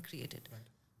everybody can create it.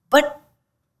 But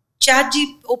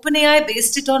OpenAI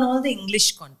based it on all the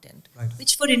English content, Right.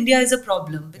 which for India is a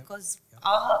problem because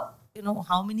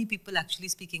how many people actually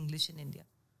speak English in India?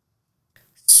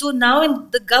 So now in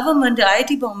the government,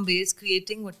 IIT Bombay is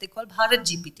creating what they call Bharat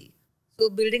GPT. So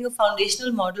building a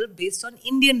foundational model based on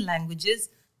Indian languages,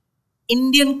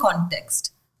 Indian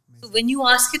context. So when you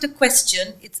ask it a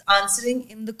question, it's answering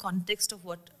in the context of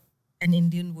what an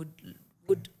Indian would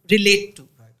relate to.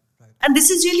 Right. And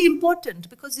this is really important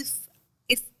because if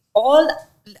all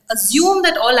assume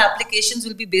that all applications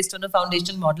will be based on a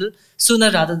foundation model sooner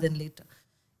rather than later.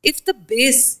 If the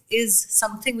base is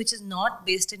something which is not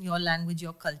based in your language,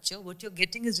 your culture, what you're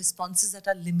getting is responses that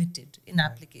are limited in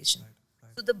application.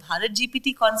 Right. So the Bharat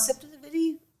GPT concept is a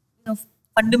very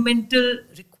fundamental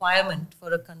requirement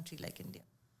for a country like India.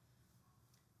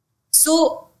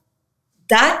 So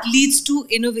that leads to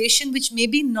innovation, which may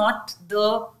be not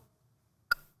the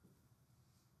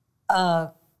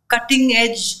cutting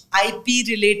edge IP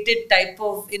related type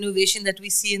of innovation that we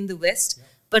see in the West,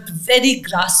 but very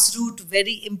grassroots,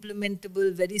 very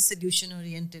implementable, very solution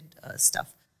oriented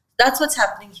stuff. That's what's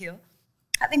happening here.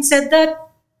 Having said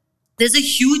that, there's a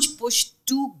huge push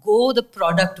to go the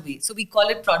product way. So we call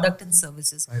it product and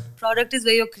services. Right. Product is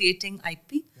where you're creating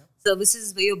IP. Services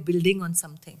is where you're building on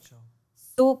something. Sure.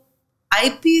 So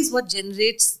IP is what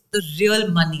generates the real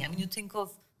money. I mean, you think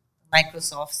of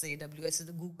Microsoft, say AWS,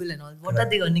 the Google and all. What are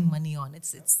they earning money on?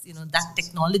 It's that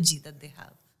technology that they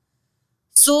have.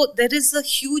 So there is a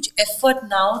huge effort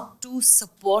now to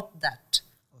support that.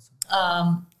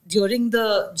 Awesome. During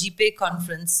the GPay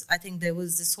conference, I think there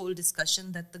was this whole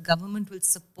discussion that the government will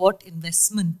support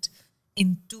investment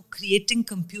into creating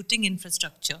computing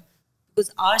infrastructure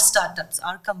because our startups,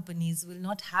 our companies will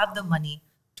not have the money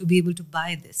to be able to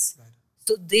buy this. Right.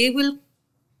 So they will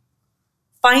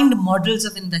find models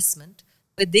of investment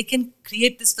where they can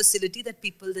create this facility that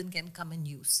people then can come and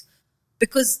use.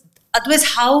 Because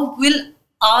otherwise, how will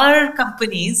our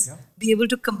companies be able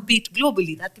to compete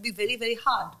globally? That will be very, very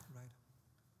hard. Right.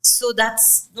 So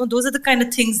those are the kind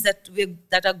of things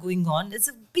that are going on. There's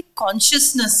a big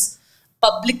consciousness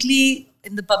publicly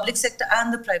in the public sector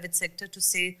and the private sector to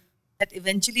say that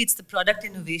eventually it's the product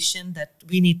innovation that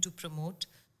we need to promote.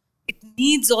 It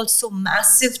needs also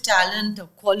massive talent or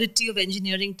quality of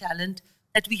engineering talent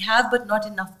that we have but not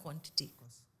enough quantity.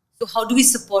 So how do we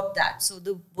support that? So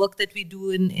the work that we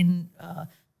do in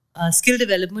skill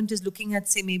development is looking at,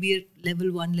 say, maybe a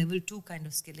level 1, level 2 kind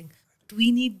of skilling. But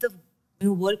we need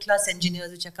the world-class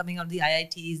engineers which are coming out of the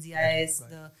IITs, the IIS,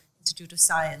 the Institute of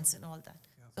Science and all that.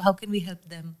 So how can we help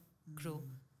them grow?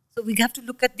 So we have to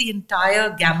look at the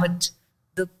entire gamut,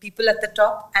 the people at the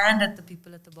top and at the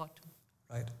people at the bottom.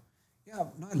 Right. Yeah,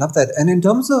 no, I love that. And in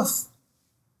terms of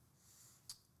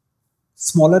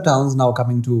smaller towns now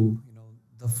coming to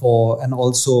the fore and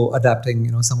also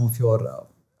adapting some of your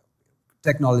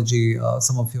technology,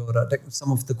 some of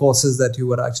the courses that you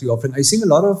were actually offering. Are you seeing a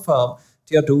lot of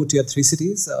tier 2, tier 3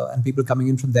 cities and people coming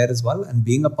in from there as well and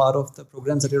being a part of the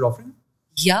programs that you're offering?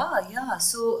 Yeah.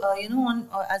 So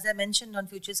as I mentioned on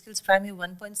Future Skills Prime, we have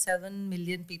 1.7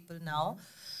 million people now.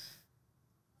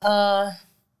 About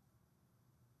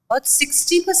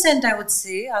 60%, I would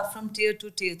say, are from tier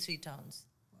 2, tier 3 towns.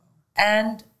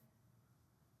 And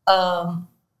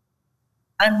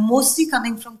mostly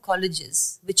coming from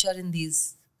colleges, which are in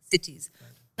these cities. Right.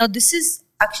 Now, this is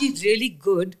actually really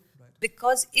good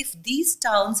because if these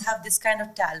towns have this kind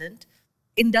of talent,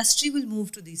 industry will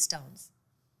move to these towns.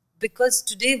 Because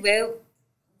today,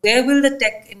 where will the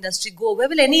tech industry go? Where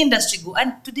will any industry go?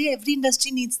 And today, every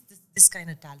industry needs this kind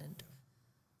of talent.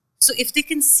 So if they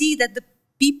can see that the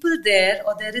people there,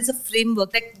 or there is a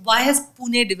framework, like why has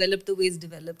Pune developed the way it's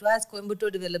developed? Why has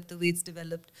Coimbatore developed the way it's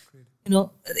developed? Great.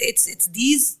 It's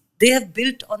these, they have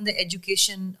built on the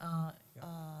education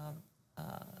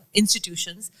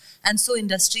institutions, and so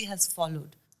industry has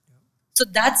followed. So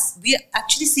we are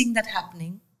actually seeing that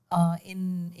happening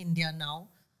in India now.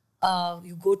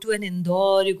 You go to an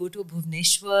Indore, you go to a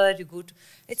Bhubaneswar,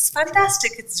 it's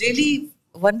fantastic. It's really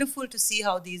wonderful to see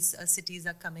how these cities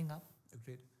are coming up.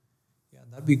 Great. Yeah,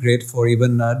 that'd be great for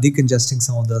even decongesting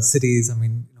some of the cities. I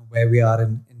mean, where we are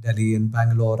in Delhi and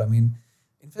Bangalore. I mean,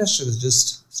 infrastructure is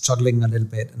just struggling a little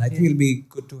bit. And I think it'll be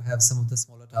good to have some of the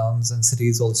smaller towns and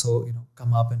cities also,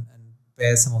 come up and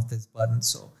bear some of this burden.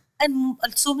 And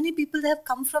so many people that have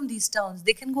come from these towns,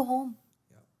 they can go home.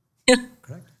 Yeah.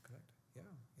 Correct.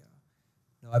 Yeah.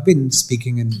 Now, I've been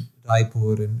speaking in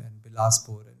Raipur and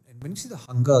Bilaspur, and when you see the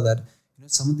hunger that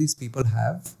some of these people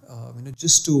have,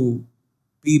 just to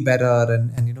be better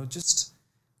and just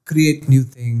create new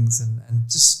things and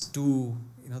just do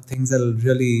things that'll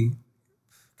really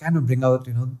kind of bring out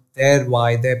their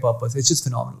why, their purpose. It's just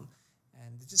phenomenal.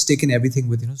 just taken everything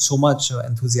with so much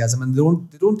enthusiasm, and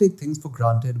they don't take things for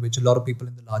granted, which a lot of people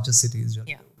in the larger cities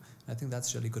really do. I think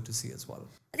that's really good to see as well.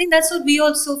 I think that's what we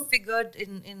also figured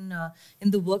in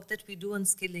the work that we do on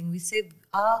skilling. We say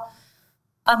our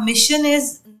mission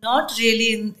is not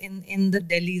really in the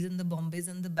Delhis and the Bombays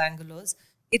and the Bangalores.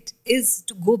 It is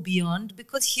to go beyond,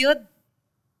 because here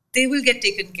they will get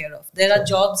taken care of. There are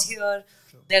jobs here.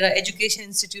 There are education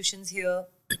institutions here.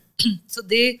 So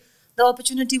the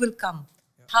opportunity will come.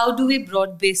 How do we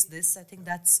broad base this? I think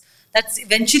that's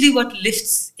eventually what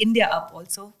lifts India up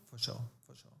also. For sure.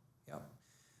 Yeah.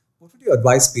 What would your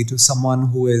advice be to someone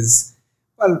who is,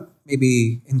 well,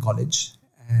 maybe in college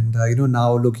and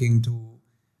now looking to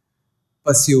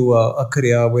pursue a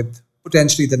career with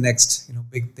potentially the next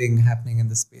big thing happening in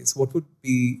the space? What would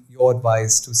be your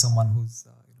advice to someone who's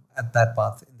at that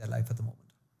path in their life at the moment?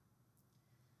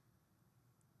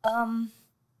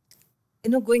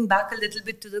 Going back a little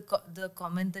bit to the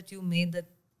comment that you made, that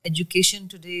education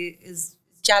today is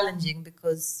challenging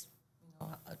because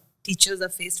teachers are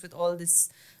faced with all this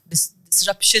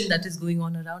disruption that is going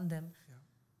on around them. Yeah.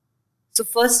 So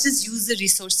first is use the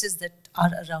resources that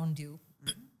are around you.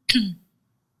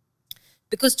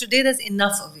 Because today there's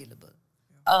enough available.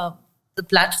 Yeah. The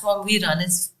platform we run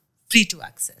is free to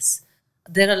access.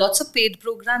 There are lots of paid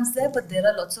programs there, but there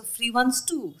are lots of free ones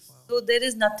too. Wow. So there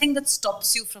is nothing that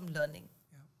stops you from learning.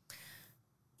 Yeah.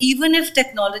 Even if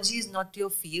technology is not your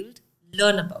field,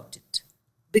 learn about it.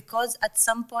 Because at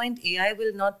some point, AI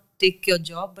will not take your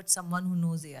job, but someone who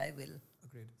knows AI will.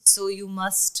 Agreed. So you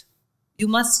must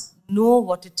know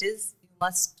what it is. You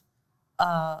must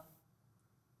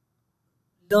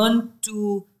learn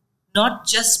to not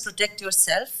just protect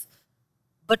yourself,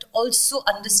 but also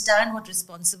understand what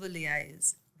responsible AI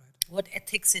is, what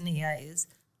ethics in AI is.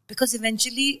 Because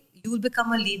eventually you will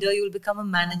become a leader, you will become a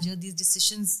manager. These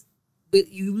decisions,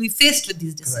 you will be faced with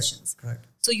these decisions. Correct.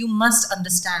 So you must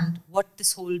understand what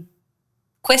this whole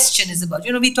question is about.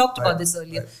 We talked about this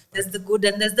earlier. There's the good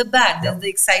and there's the bad. There's the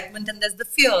excitement and there's the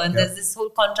fear. And there's this whole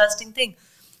contrasting thing.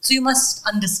 So you must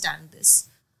understand this.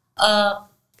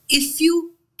 If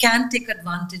you can take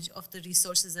advantage of the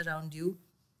resources around you,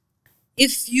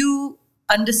 if you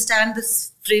understand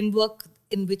this framework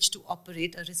in which to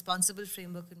operate, a responsible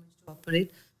framework in which to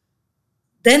operate,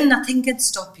 then nothing can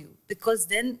stop you, because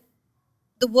then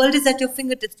the world is at your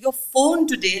fingertips. Your phone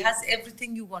today has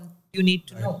everything you need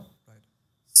to know. Right.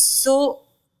 So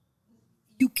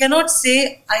you cannot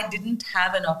say, I didn't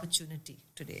have an opportunity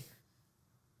today.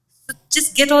 So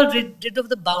just get rid of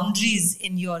the boundaries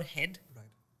in your head. Right.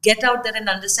 Get out there and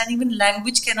understand. Even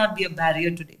language cannot be a barrier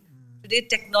today. Today,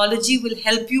 technology will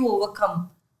help you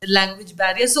overcome the language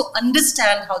barrier. So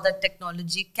understand how that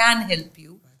technology can help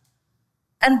you.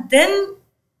 Right. And then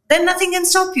nothing can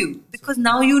stop you, because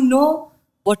now you know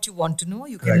what you want to know.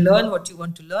 You can learn what you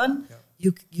want to learn.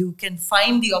 Yeah. You can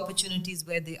find the opportunities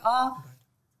where they are. Right.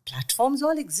 Platforms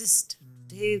all exist.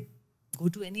 They go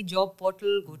to any job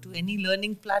portal, go to any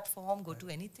learning platform, go to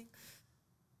anything.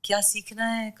 Kya seekhna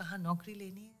hai, kahan naukri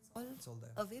leni hai, it's all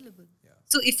there. Available. Yeah.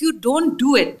 So if you don't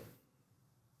do it,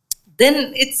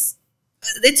 then it's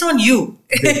on you.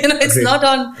 It's not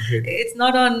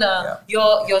on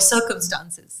your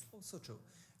circumstances. So true.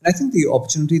 And I think the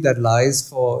opportunity that lies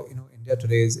for India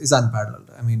today is unparalleled.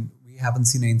 I mean, we haven't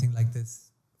seen anything like this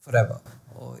forever,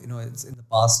 or it's in the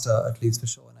past at least for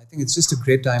sure. And I think it's just a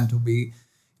great time to be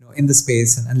in the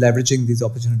space and leveraging these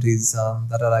opportunities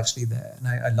that are actually there. And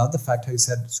I love the fact how you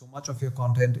said so much of your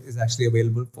content is actually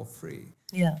available for free.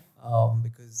 Yeah.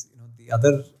 Because the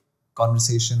other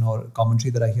conversation or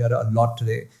commentary that I hear a lot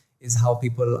today is how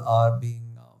people are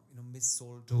being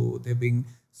missold to. They're being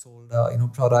sold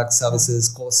products, services,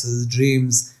 courses,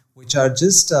 dreams, which are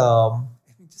just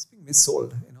being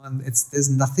missold. And there's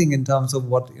nothing in terms of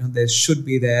what there should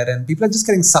be there, and people are just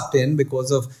getting sucked in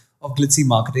because of glitzy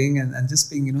marketing and just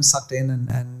being sucked in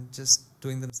and just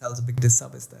doing themselves a big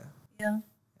disservice there. Yeah.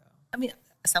 I mean,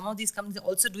 some of these companies are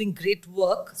also doing great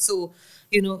work, so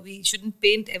we shouldn't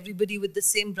paint everybody with the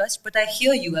same brush. But I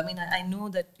hear you. I mean, I know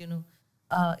that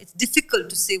it's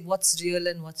difficult to say what's real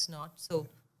and what's not. So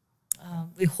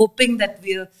we're hoping that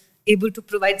we're able to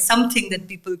provide something that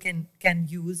people can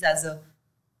use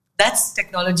that's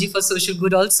technology for social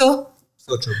good also.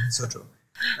 So true.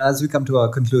 As we come to our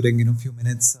concluding few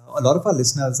minutes, a lot of our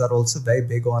listeners are also very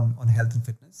big on health and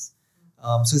fitness.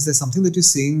 So is there something that you're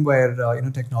seeing where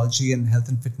technology and health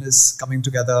and fitness coming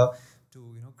together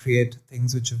to create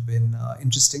things which have been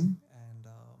interesting, and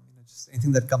just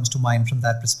anything that comes to mind from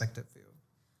that perspective for you?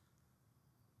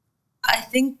 I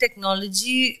think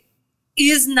technology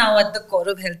is now at the core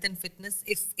of health and fitness.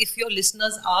 If your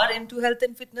listeners are into health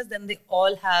and fitness, then they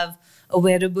all have a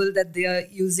wearable that they are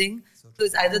using. So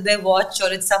it's either their watch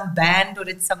or it's some band or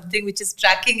it's something which is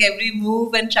tracking every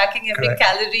move and tracking every Correct.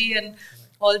 calorie and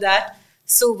all that.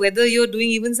 So whether you're doing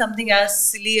even something as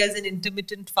silly as an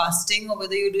intermittent fasting, or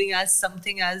whether you're doing as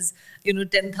something as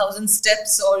 10,000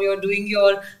 steps, or you're doing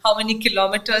your how many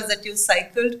kilometers that you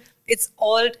cycled, it's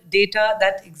all data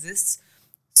that exists.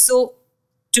 So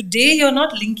today you're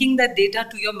not linking that data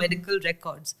to your medical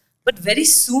records, but very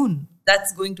soon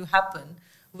that's going to happen,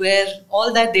 where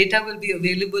all that data will be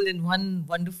available in one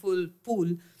wonderful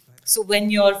pool. So when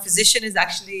your physician is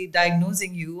actually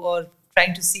diagnosing you or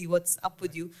trying to see what's up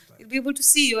with you, you'll be able to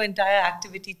see your entire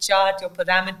activity chart, your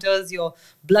parameters, your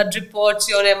blood reports,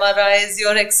 your MRIs,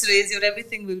 your X-rays, your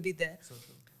everything will be there. So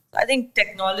I think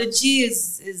technology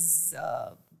is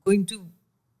going to,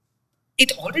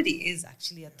 it already is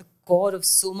actually at the core of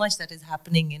so much that is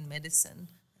happening in medicine.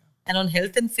 And on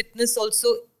health and fitness also,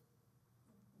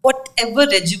 whatever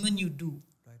regimen you do,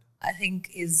 I think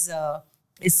is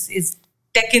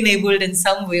tech-enabled in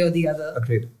some way or the other.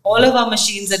 Agreed. All of our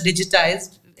machines are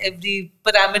digitized. Every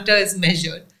parameter is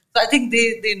measured. So I think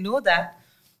they know that.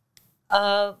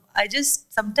 I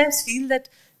just sometimes feel that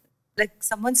like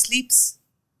someone sleeps,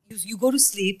 you go to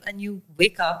sleep and you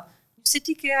wake up, you say,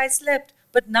 okay, I slept.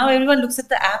 But now everyone looks at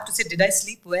the app to say, did I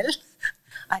sleep well?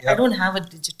 I don't have a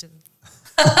digital.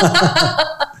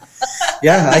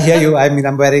 Yeah, I hear you. I mean,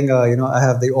 I'm wearing, I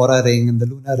have the Aura ring and the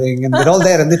Luna ring, and they're all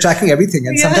there, and they're tracking everything.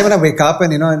 And sometimes when I wake up,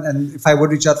 and and if I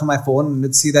would reach out for my phone and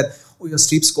it'd see that, oh, your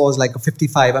sleep score is like a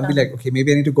 55, I'd be like, okay,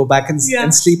 maybe I need to go back and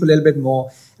sleep a little bit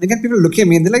more. And again, people look at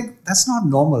me and they're like, that's not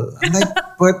normal. I'm like,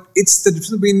 but it's the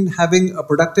difference between having a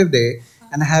productive day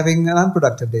and having an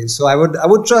unproductive day. So I would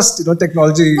trust,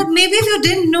 technology. But maybe if you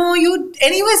didn't know, you'd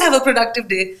anyways have a productive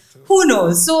day. Who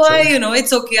knows? So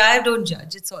it's okay. I don't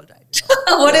judge. It's all right.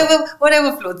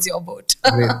 whatever floats your boat.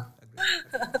 Agreed.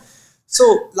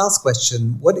 So last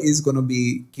question: what is going to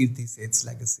be Kirti Seth's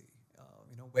legacy?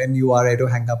 When you are ready to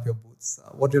hang up your boots,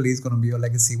 what really is going to be your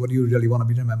legacy? What do you really want to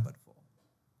be remembered for?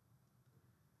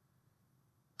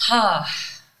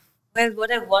 Well,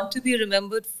 what I want to be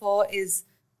remembered for is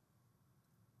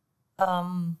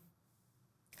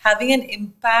having an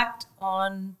impact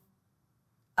on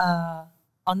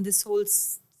this whole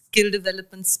skill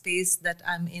development space that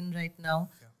I'm in right now.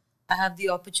 Yeah. I have the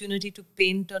opportunity to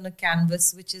paint on a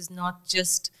canvas which is not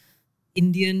just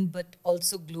Indian but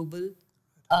also global.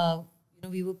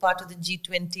 We were part of the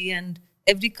G20, and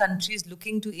every country is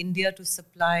looking to India to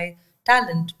supply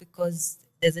talent because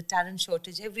there's a talent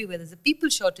shortage everywhere. There's a people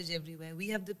shortage everywhere. We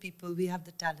have the people, we have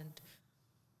the talent.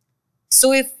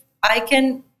 So if I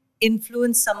can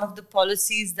influence some of the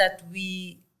policies that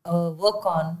we work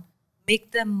on,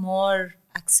 make them more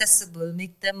accessible,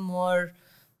 make them more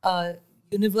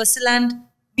universal and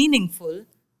meaningful,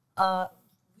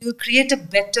 we'll create a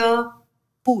better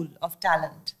pool of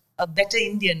talent, a better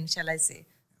Indian, shall I say.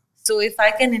 So if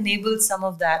I can enable some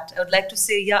of that, I would like to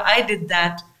say, yeah, I did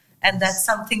that, and that's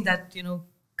something that,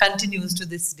 continues to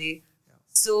this day.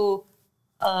 So,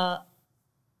 so I'd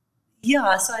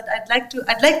like to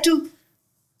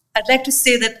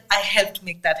say that I helped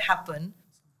make that happen,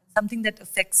 something that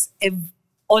affects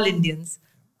all Indians.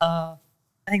 I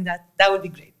think that would be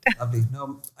great. Lovely.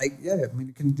 No,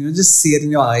 you can just see it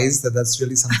in your eyes that that's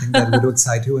really something that would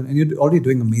excite you, and you're already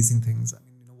doing amazing things. I mean,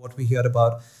 what we hear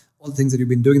about all the things that you've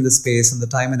been doing in the space and the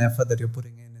time and effort that you're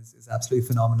putting in is absolutely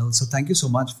phenomenal. So thank you so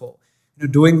much for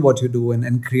doing what you do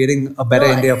and creating a better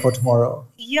India for tomorrow.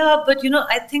 Yeah, but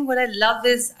I think what I love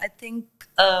is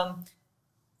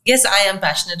yes, I am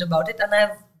passionate about it, and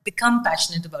I've become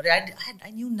passionate about it.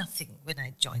 I knew nothing when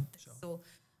I joined this. Sure. So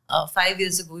 5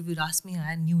 years ago, if you'd asked me,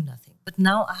 I knew nothing. But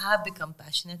now I have become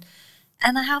passionate,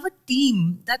 and I have a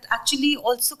team that actually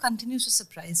also continues to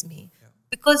surprise me. Yeah.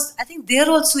 Because I think they're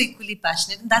also equally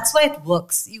passionate, and that's why it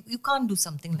works. You can't do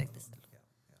something like this alone.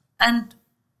 Yeah. And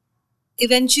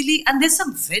eventually, and there's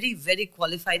some very, very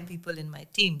qualified people in my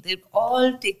team. They've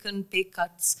all taken pay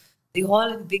cuts. They're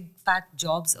all in big, fat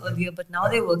jobs earlier, but now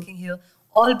they're working here,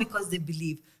 all because they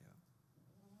believe.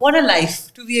 What a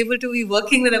life to be able to be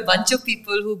working with a bunch of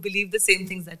people who believe the same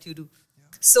things that you do. Yeah.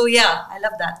 So yeah, I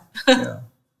love that. Yeah,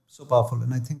 so powerful.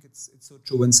 And I think it's so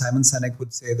true. And Simon Sinek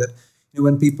would say that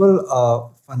when people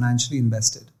are financially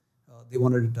invested, they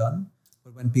want a return.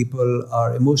 But when people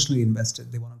are emotionally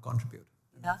invested, they want to contribute.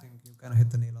 And I think you kind of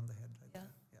hit the nail on the head. Right?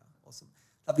 Yeah, awesome.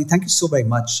 Lovely. Thank you so very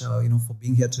much, for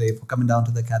being here today, for coming down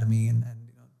to the Academy and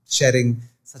sharing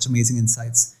such amazing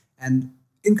insights. And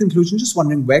in conclusion, just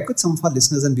wondering, where could some of our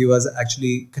listeners and viewers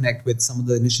actually connect with some of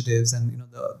the initiatives and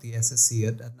the SSC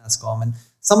at nasscom, and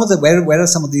some of the where are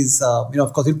some of these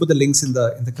of course we'll put the links in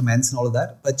the comments and all of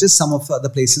that, but just some of the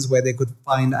places where they could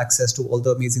find access to all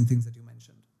the amazing things that you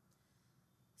mentioned.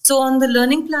 So on the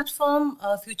learning platform,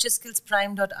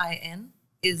 futureskillsprime.in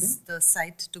is the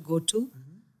site to go to.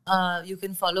 You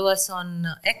can follow us on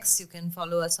X, you can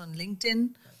follow us on LinkedIn.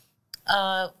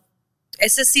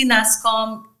 SSC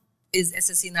nasscom is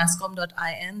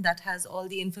sscnasscom.in. That has all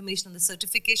the information on the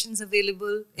certifications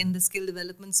available in the skill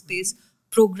development space,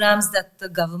 programs that the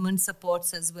government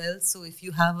supports as well. So if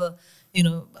you have a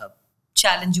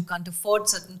challenge, you can't afford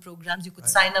certain programs, you could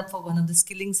sign up for one of the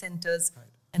skilling centers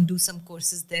and do some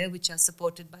courses there which are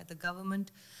supported by the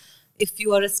government. If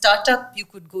you are a startup, you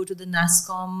could go to the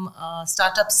nasscom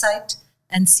startup site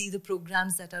and see the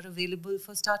programs that are available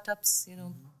for startups,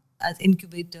 as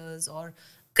incubators or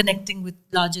connecting with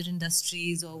larger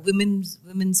industries or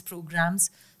women's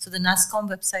programs. So the nasscom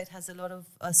website has a lot of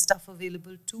stuff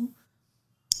available too.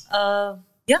 I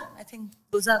think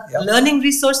those are learning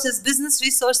resources, business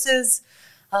resources.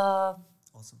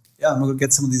 Awesome. Yeah, I'm going to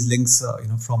get some of these links,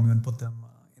 from you and put them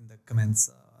in the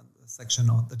comments section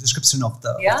or the description of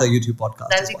the YouTube podcast.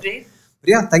 That'd be great. But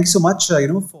yeah, thank you so much,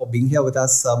 for being here with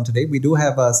us today. We do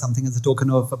have something as a token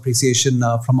of appreciation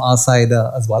from our side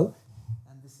as well.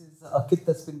 And this is a kit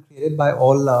that's been created by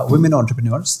all women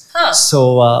entrepreneurs.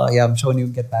 So I'm sure when you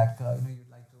get back,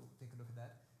 you'd like to take a look at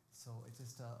that. So it's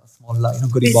just a small,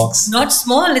 goodie box. It's not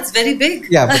small; it's very big.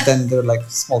 Yeah, but then there are like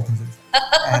small things inside.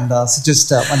 And so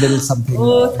just a little something.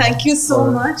 Oh, thank you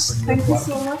so much. Thank you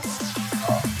so much.